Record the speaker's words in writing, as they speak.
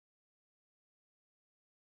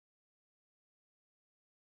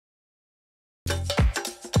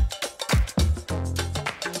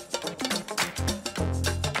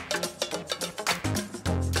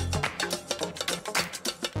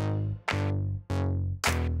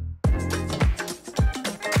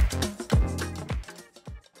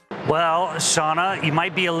Well, Shauna, you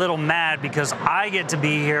might be a little mad because I get to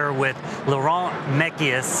be here with Laurent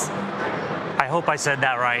Mekies. I hope I said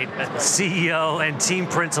that right. CEO and team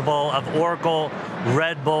principal of Oracle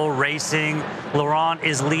Red Bull Racing. Laurent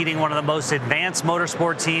is leading one of the most advanced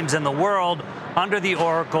motorsport teams in the world under the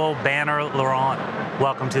Oracle banner. Laurent,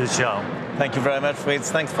 welcome to the show. Thank you very much, Fritz.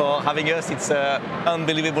 Thanks for having us. It's an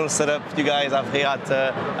unbelievable setup you guys have here at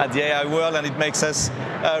the AI World, and it makes us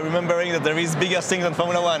remembering that there is bigger things than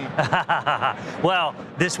Formula One. Well,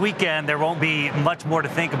 this weekend there won't be much more to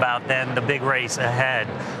think about than the big race ahead.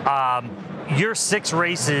 You're 6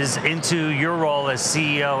 races into your role as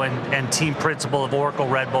CEO and team principal of Oracle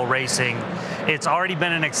Red Bull Racing. It's already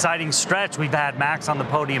been an exciting stretch. We've had Max on the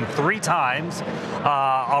podium 3 times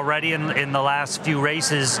already in the last few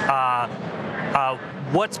races.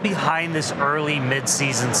 What's behind this early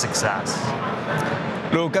mid-season success?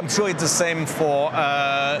 Look, I'm sure it's the same for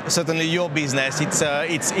certainly your business. It's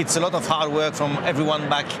a lot of hard work from everyone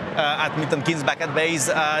back at Milton Keynes, back at base.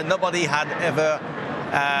 Nobody had ever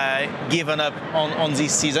given up on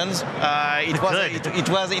these seasons. It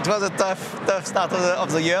was a tough start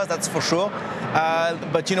of the year, that's for sure.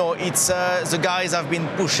 But you know, it's the guys have been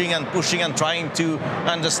pushing and trying to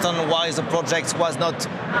understand why the project was not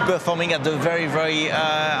performing at the very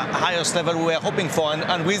highest level we were hoping for.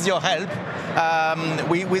 And with your help,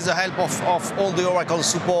 with the help of all the Oracle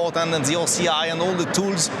support and the OCI and all the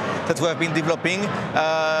tools that we have been developing,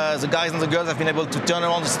 the guys and the girls have been able to turn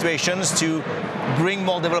around the situations, to bring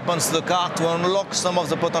more developments to the car, to unlock some of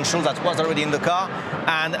the potential that was already in the car,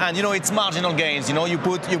 and you know, it's marginal gains. You know, you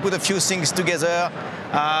put a few things together.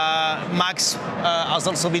 Max has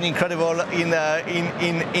also been incredible in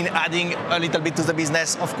adding a little bit to the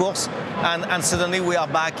business, of course, and suddenly we are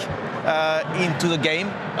back into the game,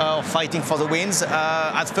 fighting for the wins.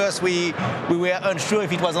 At first we were unsure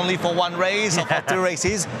if it was only for 1 race or for 2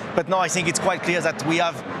 races, but now I think it's quite clear that we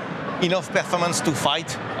have enough performance to fight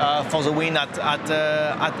for the win at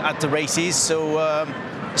the races.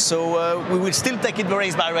 So we will still take it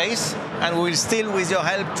race by race, and we will still, with your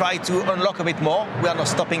help, try to unlock a bit more. We are not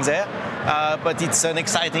stopping there, but it's an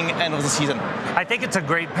exciting end of the season. I think it's a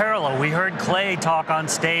great parallel. We heard Clay talk on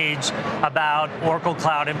stage about Oracle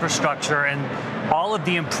Cloud infrastructure and all of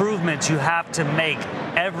the improvements you have to make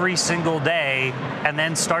every single day, and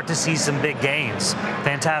then start to see some big gains.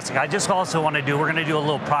 Fantastic. I just also want to do, we're going to do a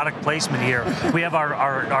little product placement here. We have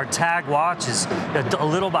our tag watch is a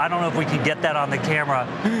little, I don't know if we can get that on the camera.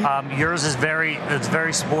 Yours is it's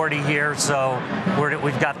very sporty here, so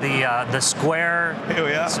we've got the square. Here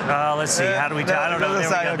we are. Let's see, how do we, I don't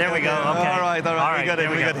know, there we go. Okay. All right, we got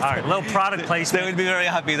it. All right, little product placement. They will be very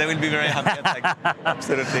happy.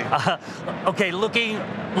 Absolutely. Okay,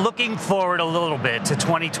 looking forward a little bit to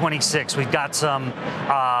 2026, we've got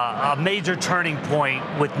a major turning point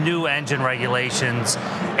with new engine regulations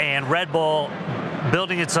and Red Bull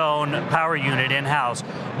building its own power unit in-house.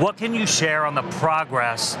 What can you share on the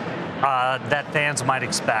progress that fans might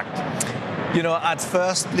expect? You know, at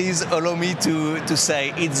first, please allow me to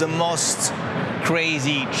say it's the most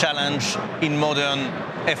crazy challenge in modern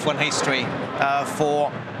F1 history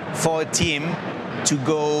for a team to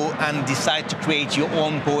go and decide to create your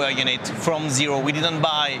own power unit from zero. We didn't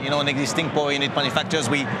buy, an existing power unit manufacturers.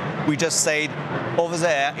 We just said, over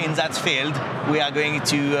there in that field, we are going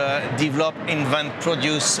to develop, invent,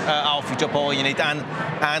 produce our future power unit,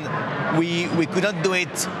 and we could not do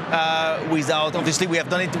it without. Obviously, we have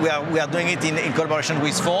done it. We are doing it in collaboration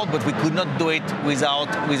with Ford, but we could not do it without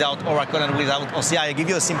Oracle and without OCI. I'll give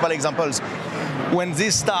you a simple examples. When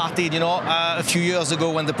this started, a few years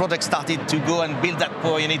ago, when the project started to go and build that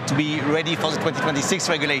power unit to be ready for the 2026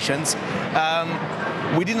 regulations,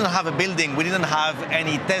 we didn't have a building, we didn't have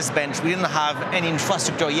any test bench, we didn't have any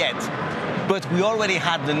infrastructure yet. But we already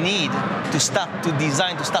had the need to start to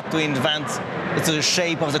design, to start to invent the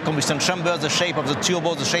shape of the combustion chamber, the shape of the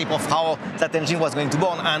turbo, the shape of how that engine was going to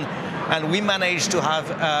burn. And we managed to have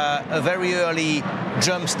a very early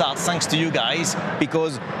jump start thanks to you guys,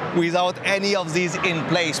 because without any of these in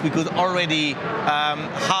place, we could already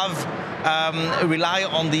rely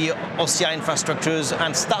on the OCI infrastructures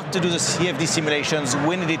and start to do the CFD simulations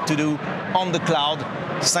we needed to do on the cloud,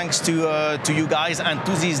 thanks to you guys. And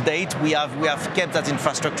to this date, we have kept that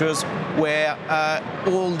infrastructures where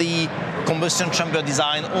all the combustion chamber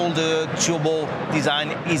design, all the turbo design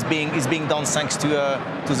is being done thanks to the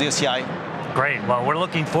OCI. Great. Well, we're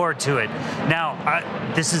looking forward to it. Now,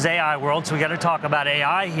 this is AI World, so we got to talk about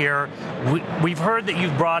AI here. We've heard that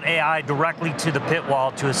you've brought AI directly to the pit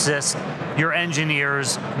wall to assist your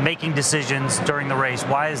engineers making decisions during the race.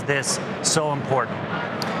 Why is this so important?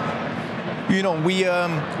 You know,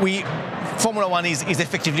 Formula One is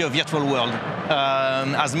effectively a virtual world.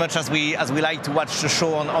 As much as we like to watch the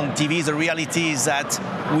show on TV, the reality is that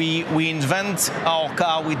we invent our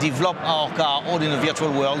car, we develop our car all in a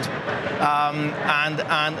virtual world, and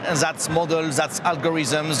that's models, that's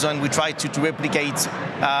algorithms, and we try to replicate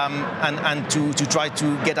and to try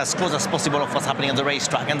to get as close as possible of what's happening on the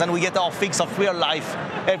racetrack. And then we get our fix of real life.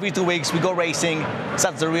 Every 2 weeks we go racing.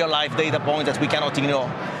 That's the real life data point that we cannot ignore.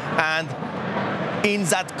 And in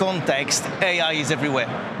that context, AI is everywhere.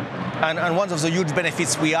 And one of the huge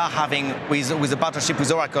benefits we are having with the partnership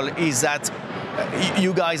with Oracle is that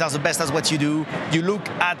you guys are the best at what you do. You look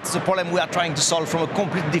at the problem we are trying to solve from a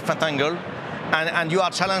completely different angle, and you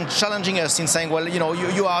are challenging us in saying, well,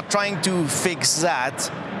 you are trying to fix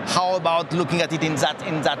that. How about looking at it in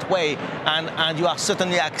that way? And you are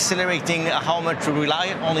certainly accelerating how much we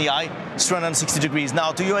rely on AI 360 degrees.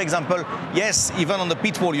 Now, to your example, yes, even on the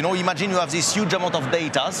pit wall, imagine you have this huge amount of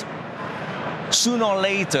data. Sooner or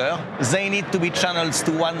later, they need to be channeled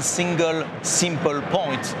to one single, simple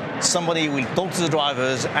point. Somebody will talk to the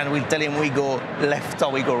drivers and will tell him we go left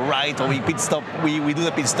or we go right or we pit stop. We do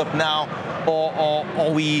the pit stop now,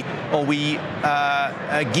 or we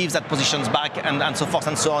give that positions back and so forth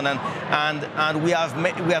and so on. And we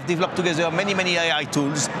have developed together many AI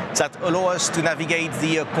tools that allow us to navigate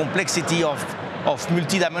the complexity of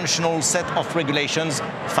multi-dimensional set of regulations,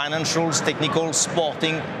 financials, technical,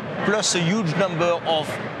 sporting, plus a huge number of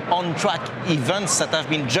on-track events that have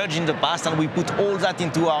been judged in the past, and we put all that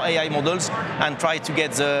into our AI models and try to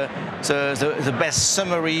get the best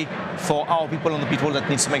summary for our people on the pit wall that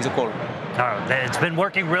needs to make the call. It's been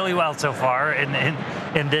working really well so far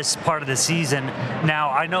in this part of the season.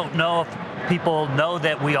 Now, I don't know if people know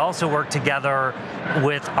that we also work together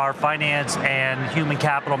with our finance and human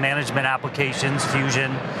capital management applications,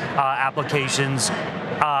 Fusion applications,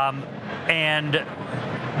 and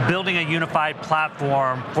building a unified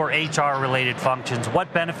platform for HR-related functions.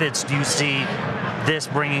 What benefits do you see this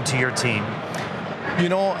bringing to your team?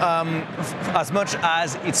 As much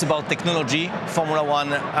as it's about technology, Formula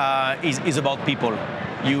One is about people.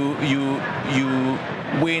 You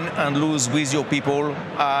win and lose with your people.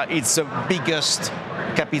 It's the biggest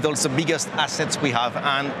capital, it's the biggest assets we have.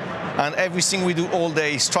 And everything we do all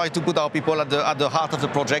day is try to put our people at the heart of the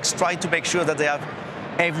projects, try to make sure that they have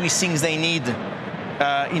everything they need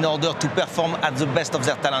in order to perform at the best of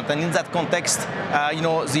their talent. And in that context,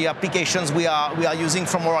 the applications we are using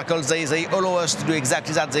from Oracle, they allow us to do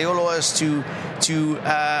exactly that. They allow us to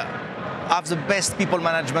have the best people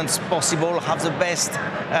management possible, have the best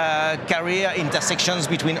career intersections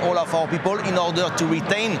between all of our people in order to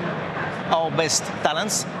retain our best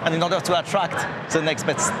talents and in order to attract the next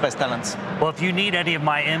best talents. Well, if you need any of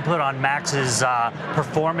my input on Max's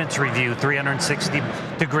performance review,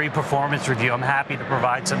 360-degree performance review, I'm happy to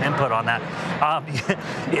provide some input on that.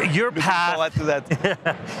 Your path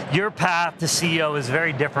to CEO is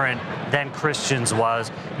very different than Christian's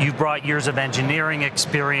was. You brought years of engineering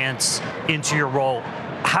experience into your role.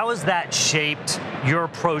 How has that shaped your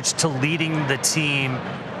approach to leading the team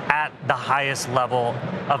at the highest level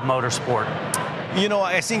of motorsport?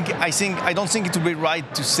 I don't think it would be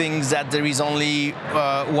right to think that there is only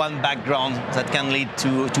one background that can lead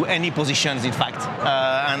to any positions, in fact.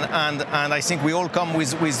 And I think we all come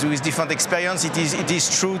with different experience. It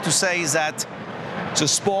is true to say that the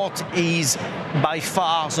sport is by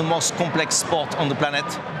far the most complex sport on the planet.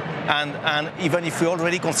 And even if we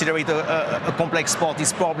already consider it a complex sport,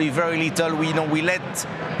 it's probably very little. We let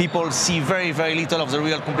people see very little of the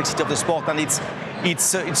real complexity of the sport, and it's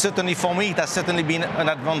certainly, for me, it has certainly been an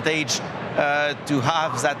advantage to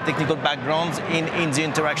have that technical background in the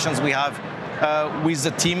interactions we have with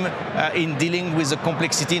the team, in dealing with the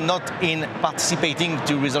complexity, not in participating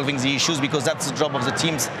to resolving the issues, because that's the job of the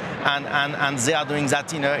teams, and they are doing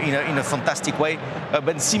that in a fantastic way.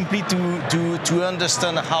 But simply to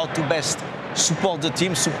understand how to best support the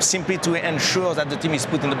team, simply to ensure that the team is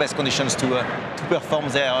put in the best conditions to perform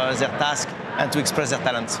their task and to express their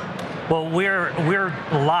talents. Well, we're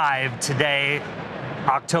live today,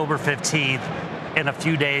 October 15th. In a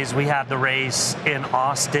few days, we have the race in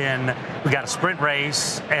Austin. We got a sprint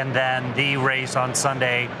race and then the race on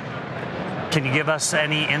Sunday. Can you give us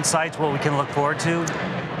any insights, what we can look forward to?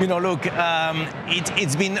 Look,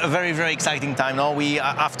 it's been a very exciting time. Now,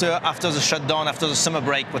 after the shutdown, after the summer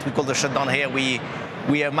break, what we call the shutdown here,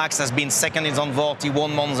 Max has been second in Zandvoort. He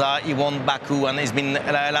won Monza, he won Baku, and he's been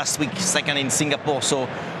last week second in Singapore. So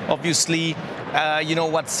obviously,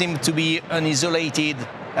 what seemed to be an isolated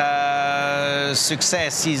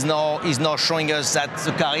success is now showing us that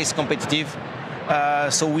the car is competitive.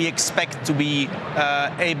 So we expect to be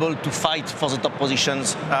able to fight for the top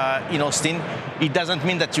positions in Austin. It doesn't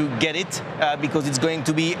mean that you get it because it's going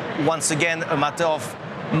to be, once again, a matter of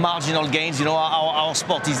marginal gains. You know, our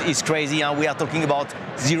sport is crazy, and we are talking about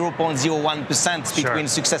 0.01% between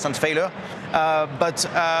success and failure.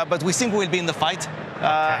 But we think we'll be in the fight,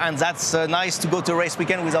 and that's nice to go to a race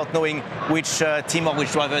weekend without knowing which team or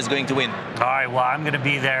which driver is going to win. All right, well, I'm going to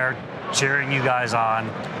be there cheering you guys on,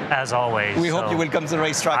 as always. We hope you will come to the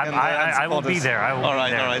racetrack. I will be there. I will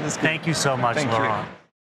be there. All right, that's good. Thank you so much, Laurent.